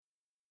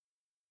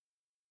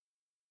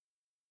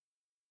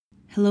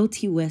Hello,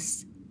 T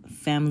West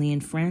family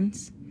and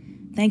friends.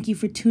 Thank you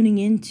for tuning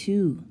in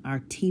to our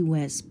T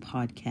West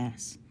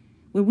podcast,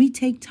 where we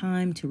take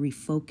time to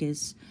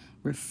refocus,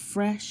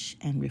 refresh,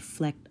 and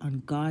reflect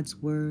on God's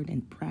word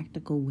and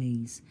practical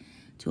ways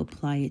to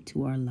apply it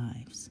to our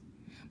lives.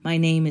 My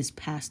name is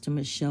Pastor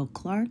Michelle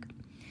Clark,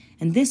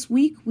 and this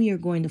week we are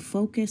going to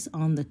focus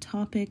on the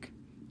topic,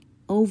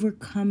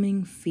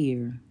 Overcoming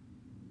Fear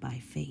by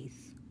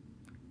Faith.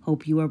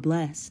 Hope you are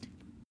blessed.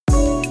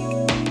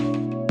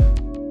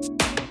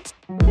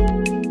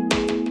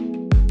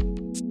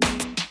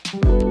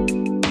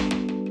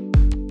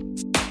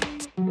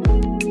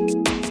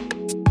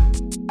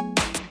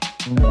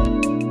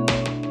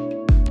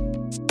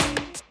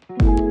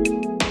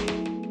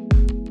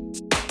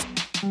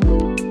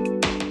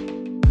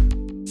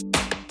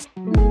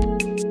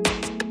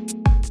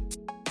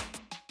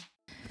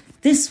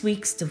 This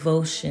week's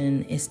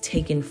devotion is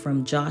taken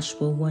from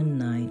Joshua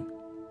 1:9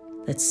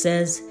 that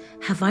says,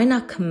 "Have I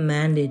not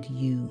commanded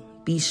you,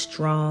 be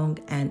strong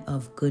and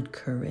of good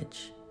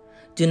courage?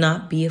 Do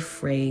not be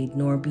afraid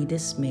nor be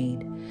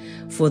dismayed,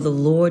 for the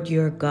Lord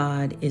your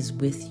God is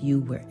with you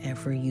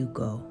wherever you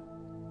go."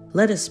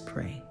 Let us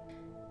pray.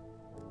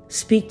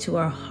 Speak to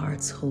our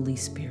hearts, Holy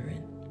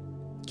Spirit.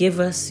 Give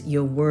us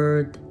your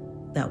word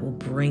that will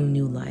bring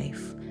new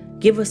life.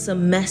 Give us a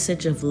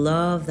message of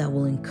love that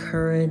will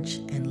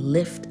encourage and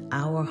lift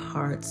our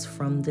hearts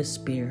from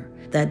despair,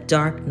 that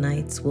dark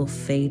nights will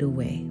fade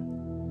away.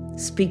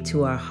 Speak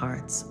to our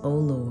hearts, O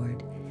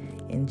Lord,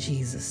 in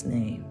Jesus'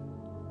 name.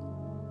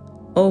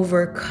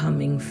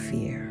 Overcoming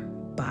fear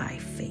by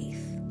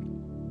faith.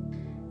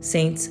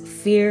 Saints,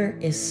 fear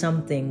is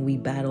something we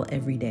battle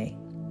every day.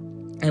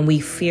 And we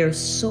fear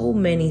so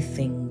many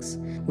things.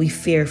 We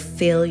fear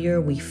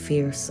failure. We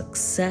fear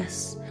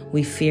success.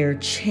 We fear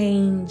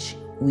change.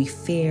 We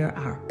fear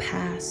our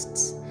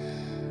pasts.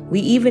 We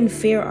even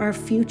fear our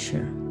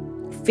future.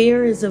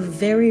 Fear is a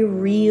very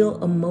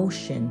real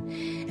emotion,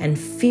 and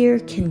fear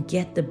can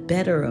get the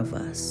better of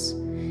us.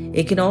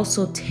 It can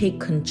also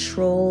take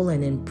control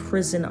and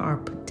imprison our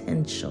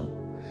potential.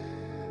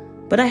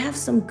 But I have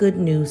some good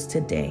news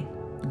today.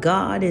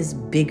 God is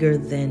bigger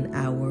than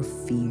our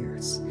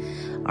fears.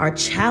 Our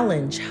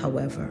challenge,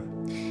 however,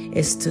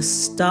 is to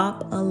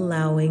stop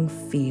allowing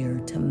fear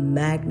to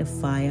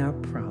magnify our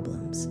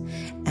problems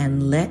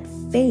and let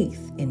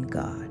faith in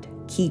God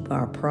keep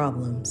our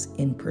problems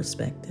in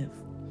perspective.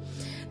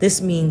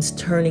 This means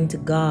turning to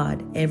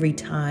God every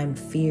time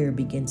fear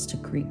begins to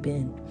creep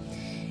in.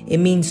 It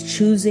means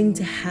choosing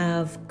to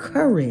have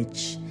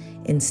courage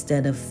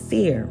instead of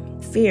fear.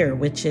 Fear,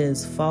 which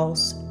is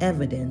false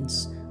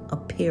evidence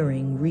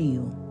appearing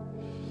real.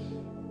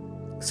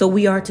 So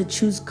we are to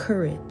choose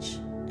courage.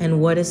 And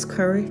what is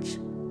courage?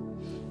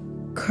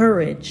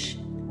 Courage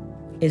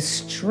is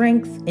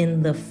strength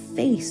in the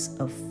face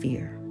of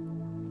fear.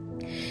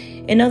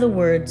 In other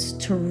words,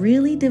 to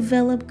really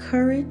develop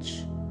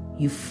courage,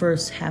 you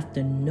first have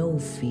to know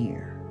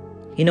fear.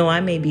 I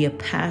may be a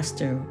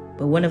pastor,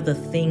 but one of the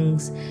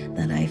things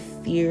that I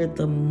feared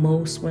the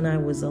most when I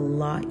was a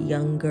lot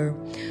younger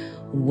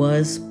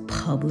was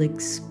public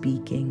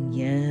speaking.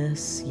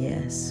 Yes,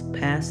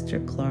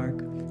 Pastor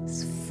Clark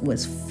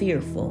was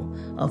fearful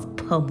of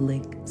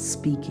public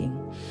speaking.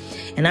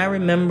 And I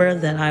remember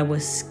that I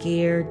was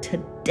scared to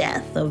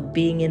death of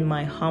being in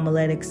my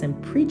homiletics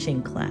and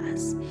preaching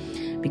class,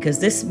 because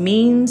this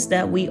means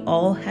that we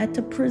all had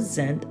to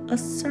present a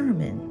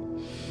sermon.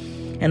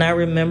 And I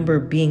remember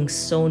being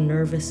so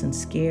nervous and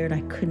scared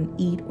I couldn't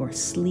eat or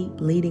sleep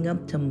leading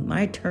up to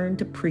my turn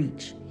to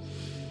preach.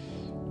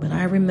 But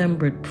I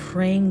remembered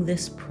praying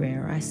this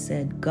prayer. I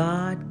said,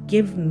 "God,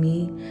 give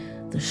me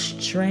the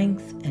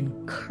strength and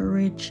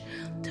courage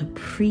to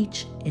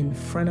preach in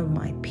front of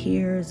my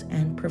peers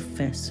and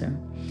professor.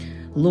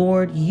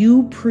 Lord,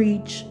 you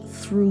preach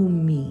through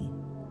me."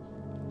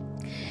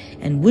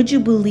 And would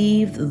you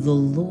believe the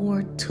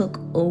Lord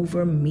took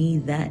over me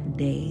that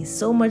day?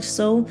 So much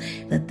so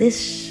that this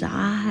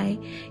shy,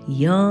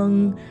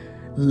 young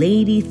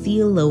lady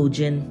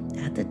theologian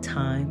at the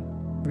time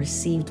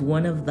received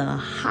one of the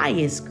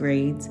highest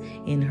grades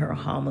in her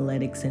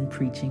homiletics and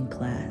preaching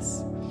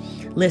class.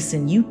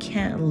 Listen, you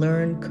can't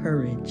learn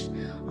courage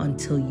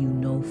until you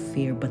know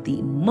fear. But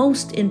the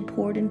most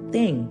important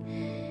thing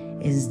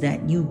is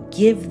that you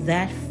give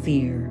that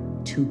fear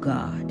to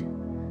God.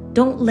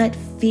 Don't let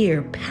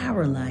fear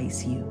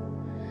paralyze you,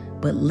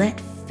 but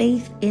let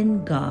faith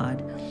in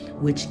God,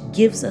 which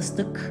gives us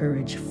the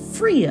courage,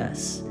 free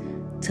us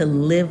to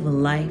live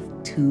life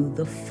to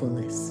the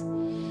fullest.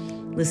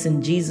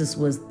 Listen, Jesus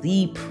was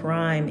the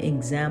prime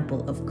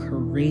example of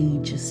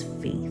courageous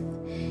faith.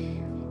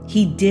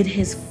 He did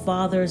his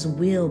Father's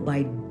will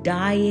by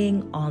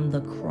dying on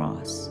the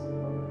cross.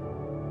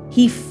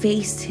 He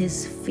faced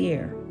his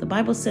fear. The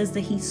Bible says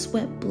that he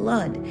sweat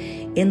blood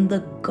in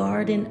the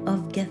Garden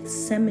of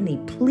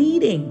Gethsemane,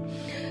 pleading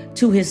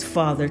to his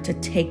Father to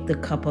take the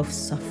cup of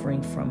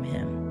suffering from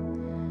him.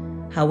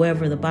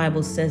 However, the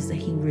Bible says that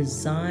he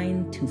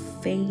resigned to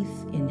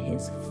faith in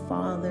his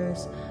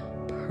Father's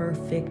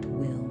perfect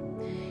will.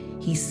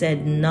 He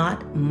said,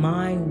 "Not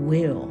my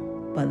will,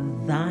 but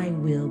thy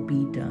will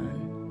be done."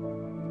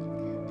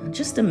 Now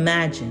just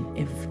imagine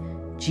if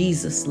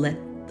Jesus let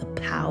the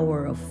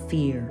power of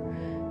fear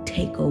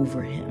take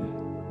over him.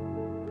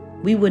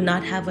 We would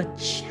not have a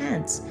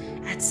chance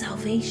at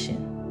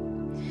salvation.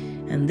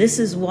 And this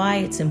is why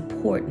it's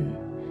important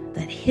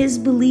that his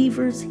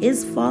believers,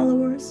 his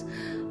followers,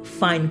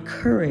 find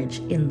courage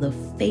in the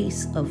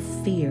face of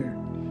fear.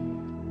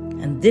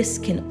 And this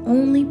can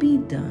only be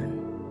done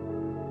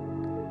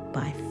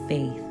by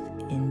faith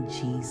in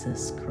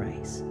Jesus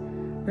Christ.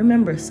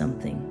 Remember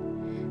something.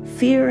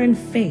 Fear and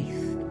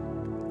faith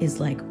is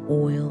like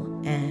oil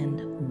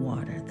and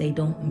water. They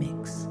don't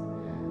mix.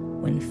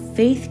 When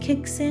faith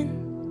kicks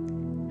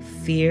in,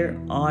 fear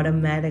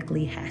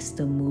automatically has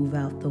to move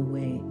out the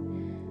way.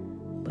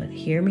 But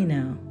hear me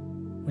now.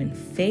 When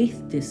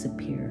faith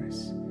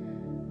disappears,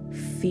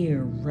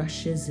 fear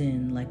rushes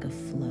in like a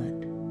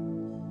flood.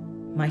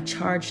 My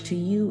charge to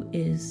you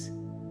is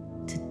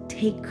to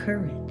take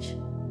courage.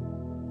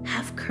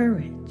 Have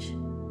courage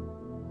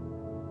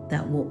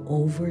that will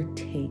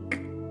overtake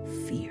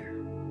fear.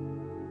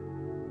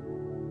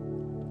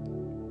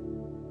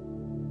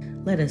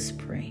 Let us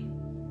pray.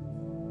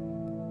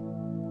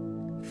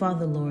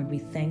 Father, Lord, we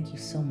thank you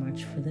so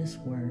much for this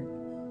word.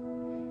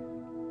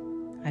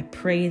 I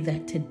pray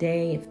that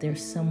today, if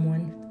there's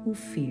someone who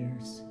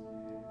fears,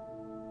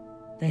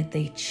 that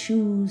they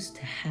choose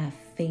to have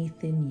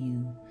faith in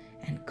you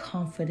and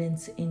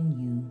confidence in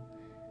you,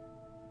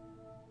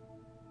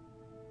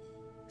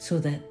 so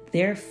that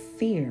their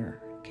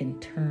fear can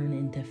turn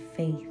into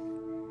faith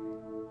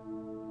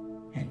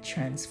and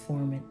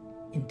transform it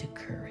into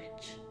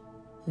courage.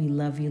 We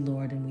love you,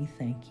 Lord, and we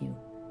thank you.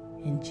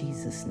 In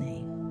Jesus'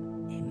 name,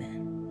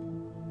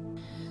 amen.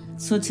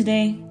 So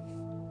today,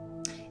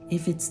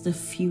 if it's the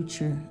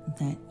future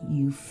that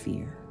you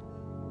fear,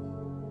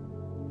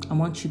 I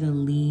want you to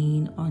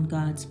lean on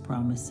God's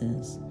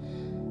promises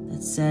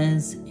that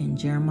says in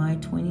Jeremiah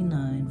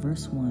 29,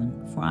 verse 1,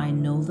 "For I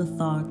know the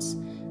thoughts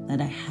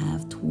that I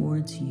have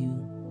towards you,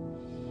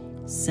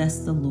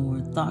 says the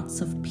Lord,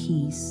 thoughts of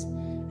peace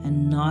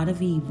and not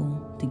of evil,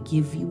 to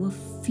give you a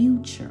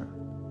future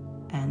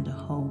and a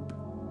hope."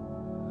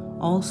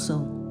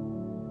 Also,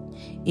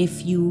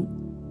 if you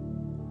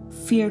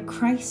fear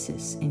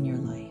crisis in your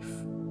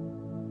life,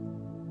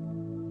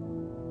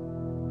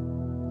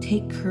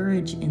 take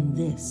courage in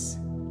this.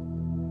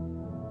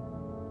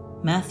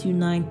 Matthew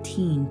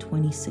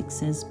 19:26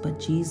 says, "But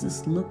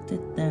Jesus looked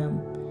at them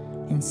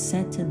and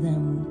said to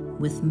them,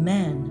 with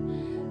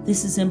men,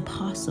 this is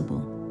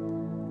impossible,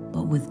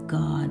 but with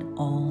God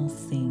all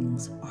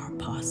things are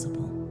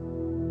possible."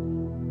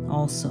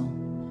 Also,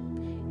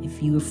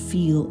 if you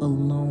feel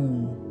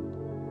alone,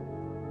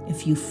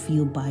 if you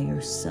feel by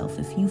yourself,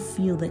 if you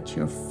feel that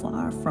you're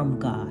far from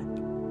God,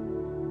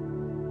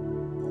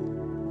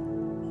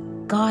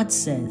 God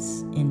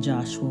says in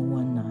Joshua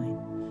 1:9,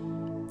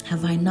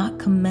 "Have I not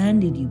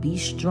commanded you, be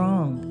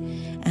strong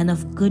and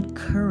of good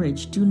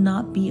courage. Do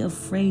not be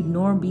afraid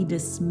nor be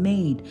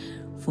dismayed,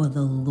 for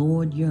the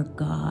Lord your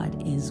God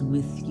is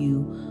with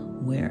you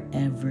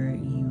wherever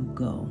you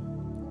go."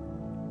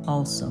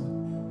 Also,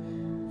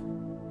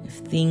 if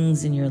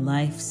things in your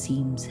life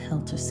seems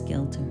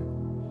helter-skelter,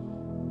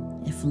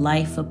 if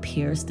life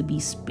appears to be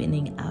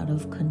spinning out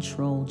of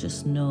control,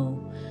 just know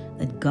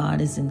that God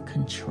is in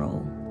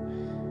control.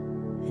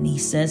 And he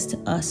says to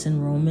us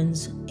in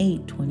Romans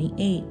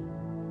 8:28,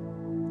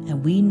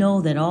 "And we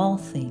know that all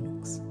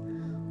things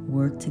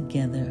work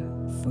together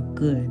for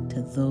good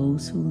to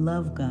those who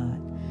love God,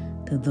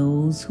 to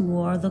those who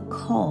are the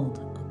called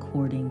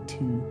according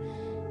to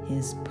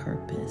his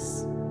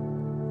purpose."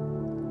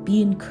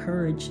 Be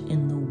encouraged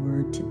in the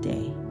word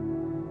today.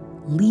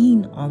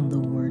 Lean on the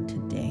word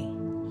today.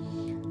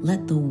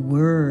 Let the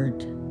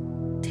word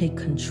take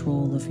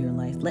control of your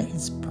life. Let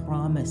his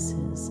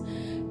promises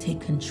take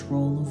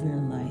control of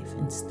your life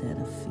instead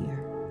of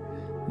fear.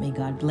 May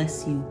God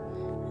bless you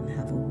and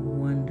have a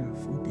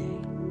wonderful day.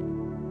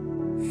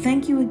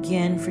 Thank you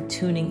again for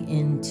tuning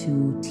in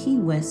to T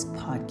West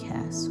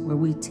Podcast, where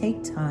we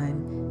take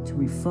time to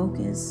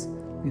refocus,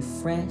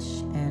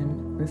 refresh,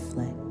 and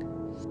reflect.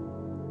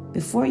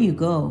 Before you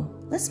go,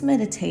 let's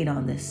meditate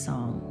on this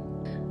song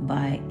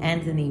by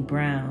Anthony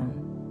Brown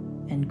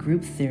and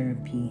Group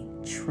Therapy,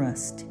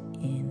 "Trust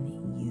in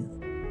You."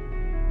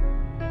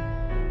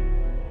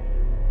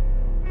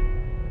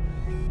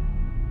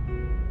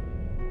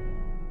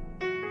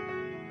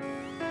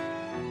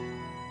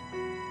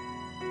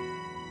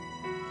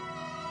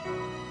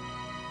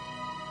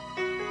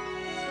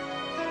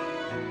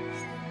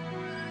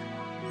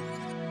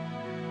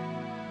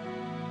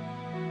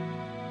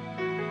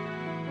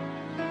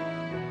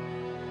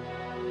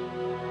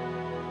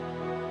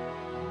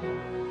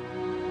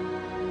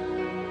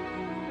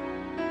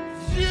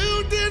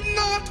 You did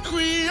not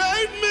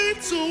create me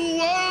to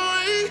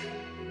worry.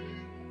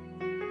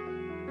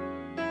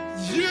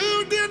 You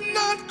did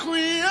not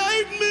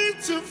create me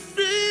to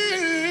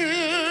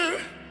fear.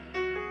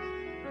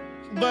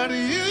 But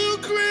you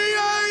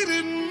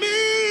created me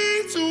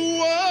to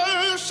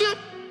worship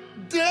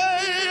day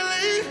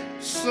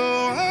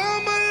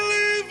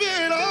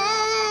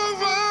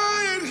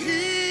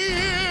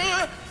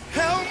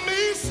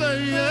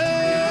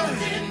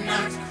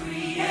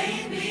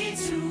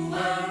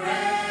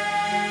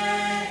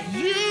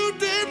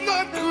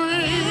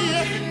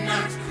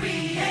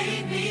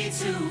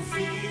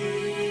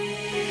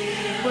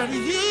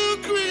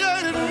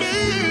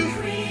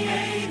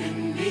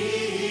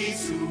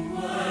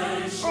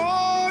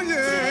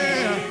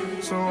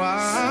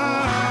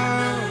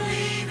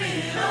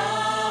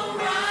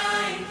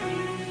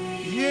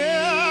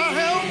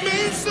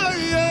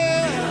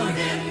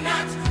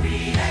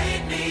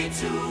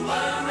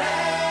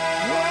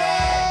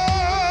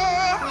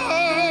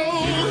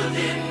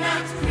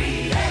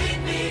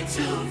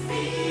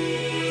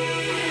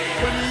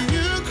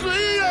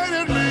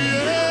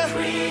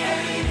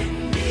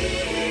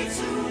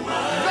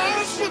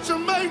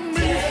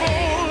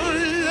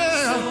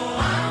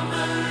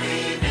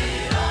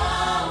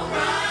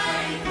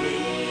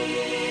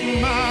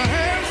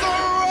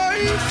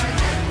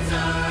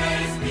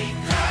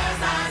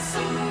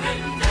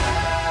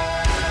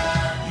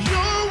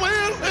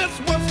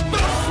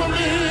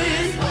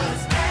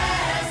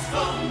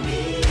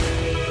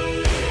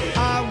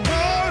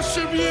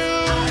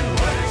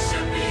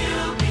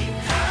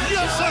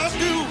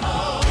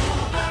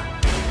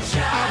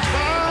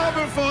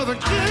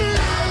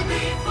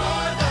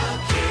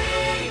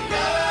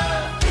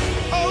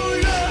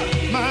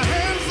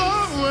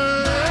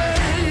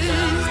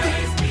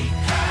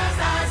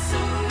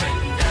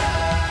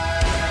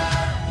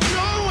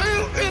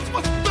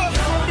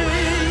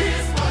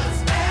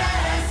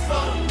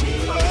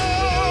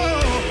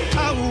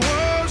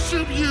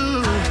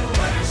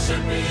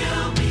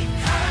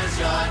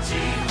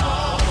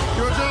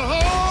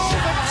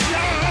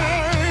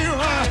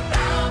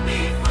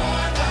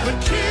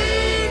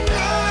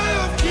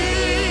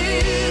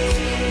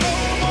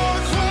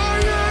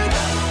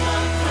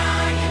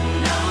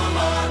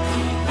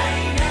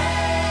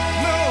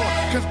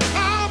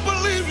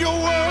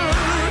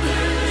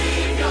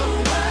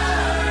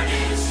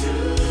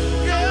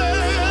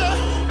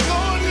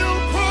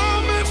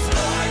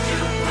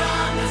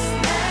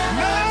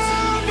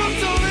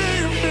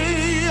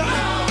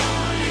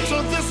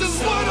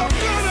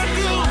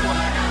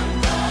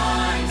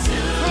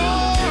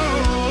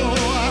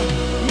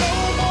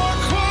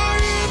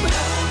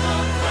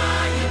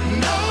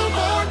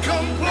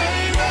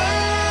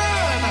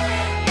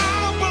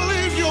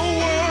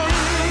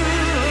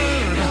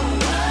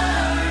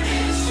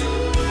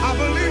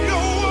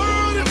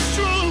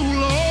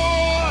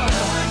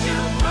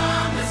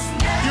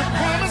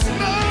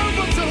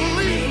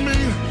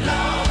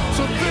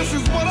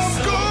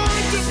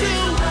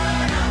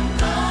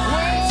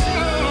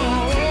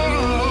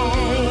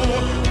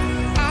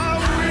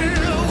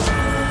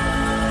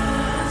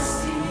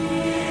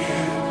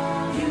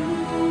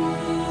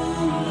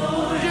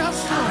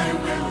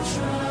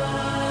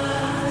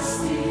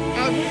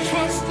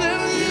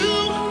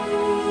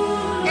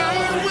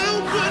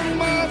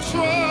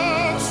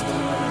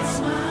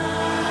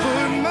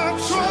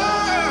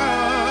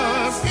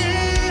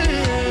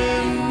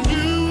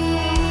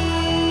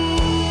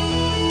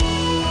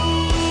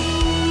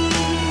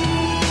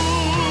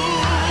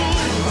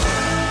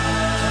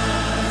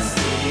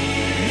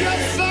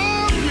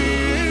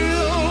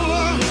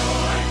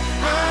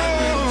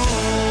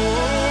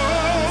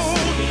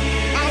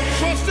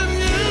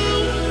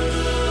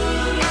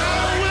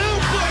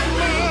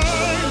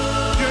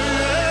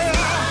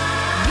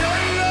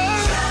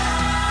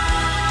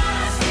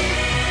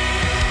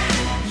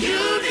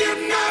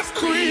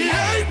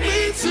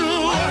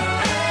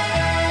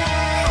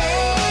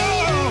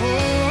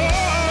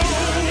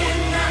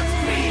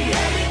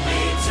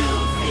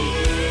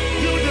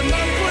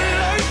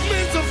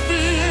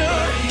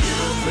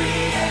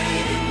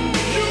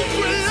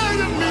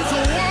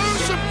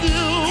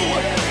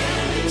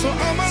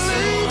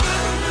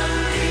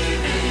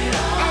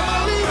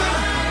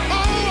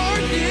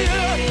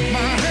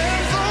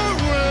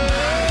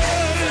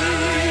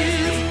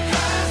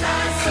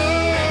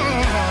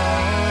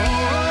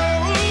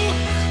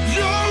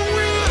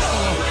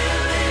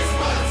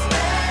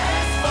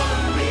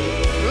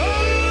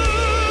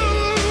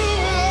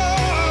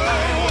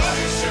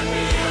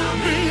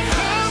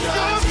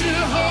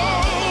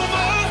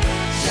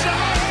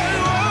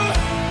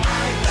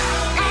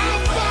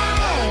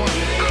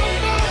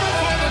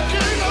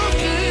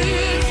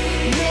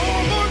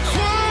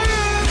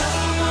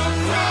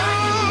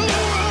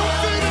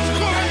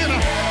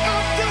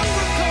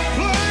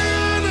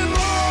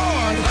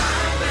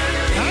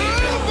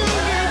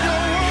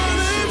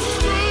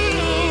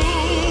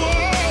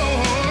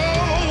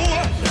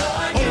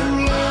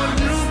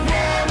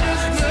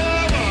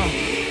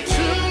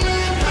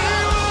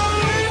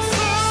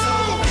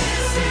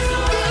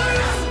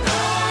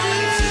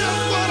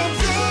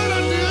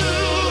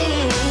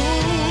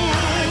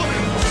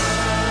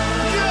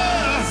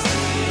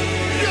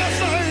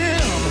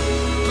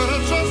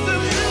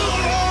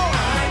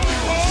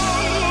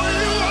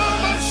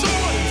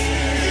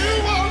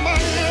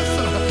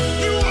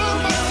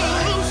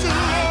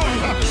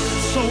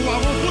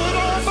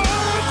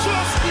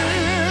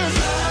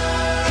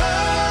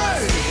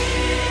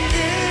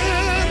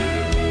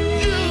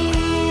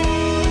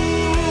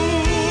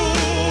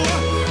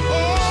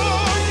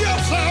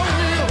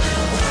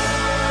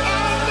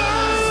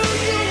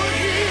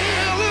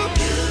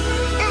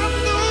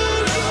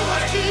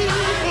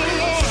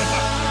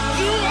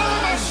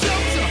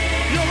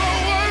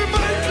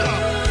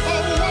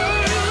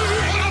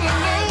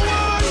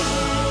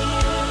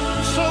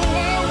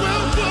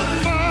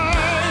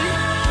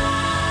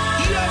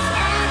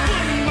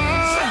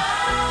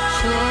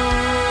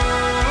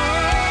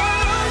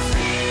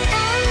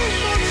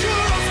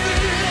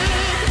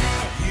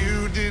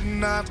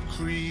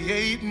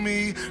create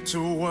me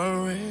to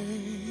worry.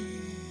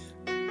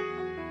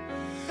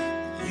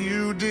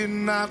 You did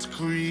not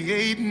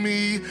create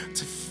me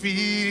to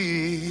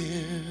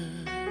fear,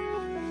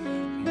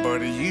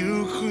 but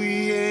you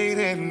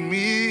created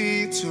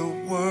me to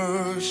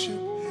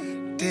worship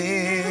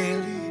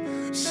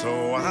daily.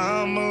 So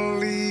I'ma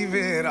leave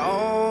it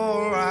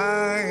all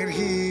right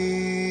here.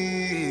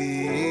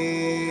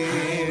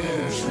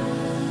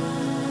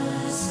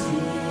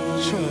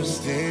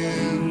 Trust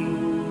in,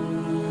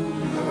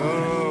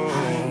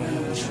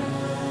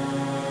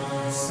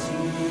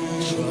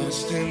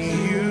 trust in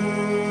you,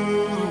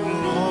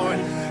 Lord.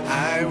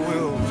 I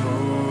will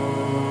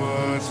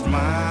put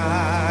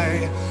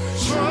my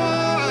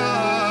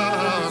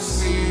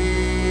trust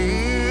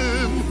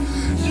in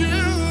you.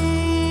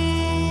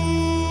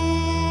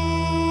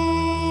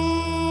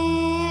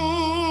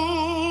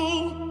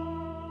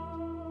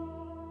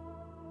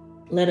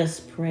 Let us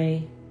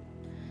pray.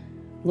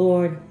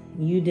 Lord,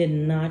 you did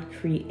not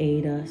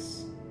create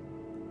us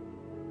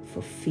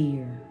for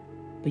fear,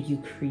 but you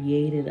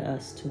created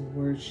us to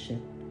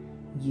worship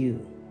you.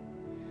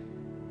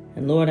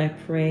 And Lord, I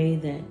pray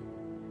that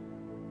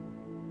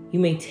you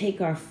may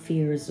take our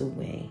fears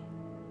away,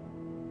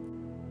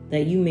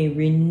 that you may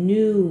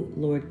renew,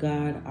 Lord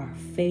God, our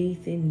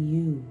faith in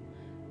you,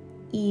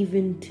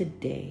 even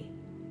today,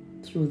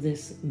 through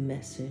this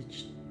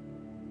message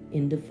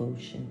in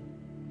devotion.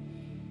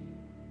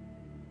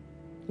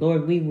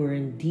 Lord, we were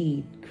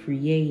indeed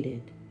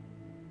created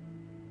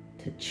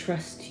to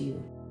trust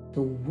you,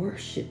 to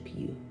worship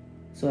you.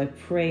 So I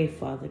pray,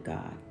 Father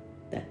God,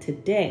 that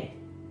today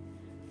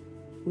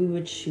we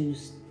would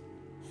choose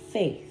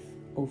faith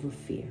over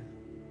fear,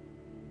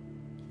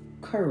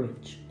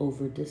 courage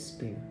over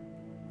despair.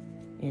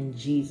 In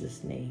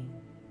Jesus' name,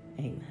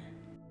 amen.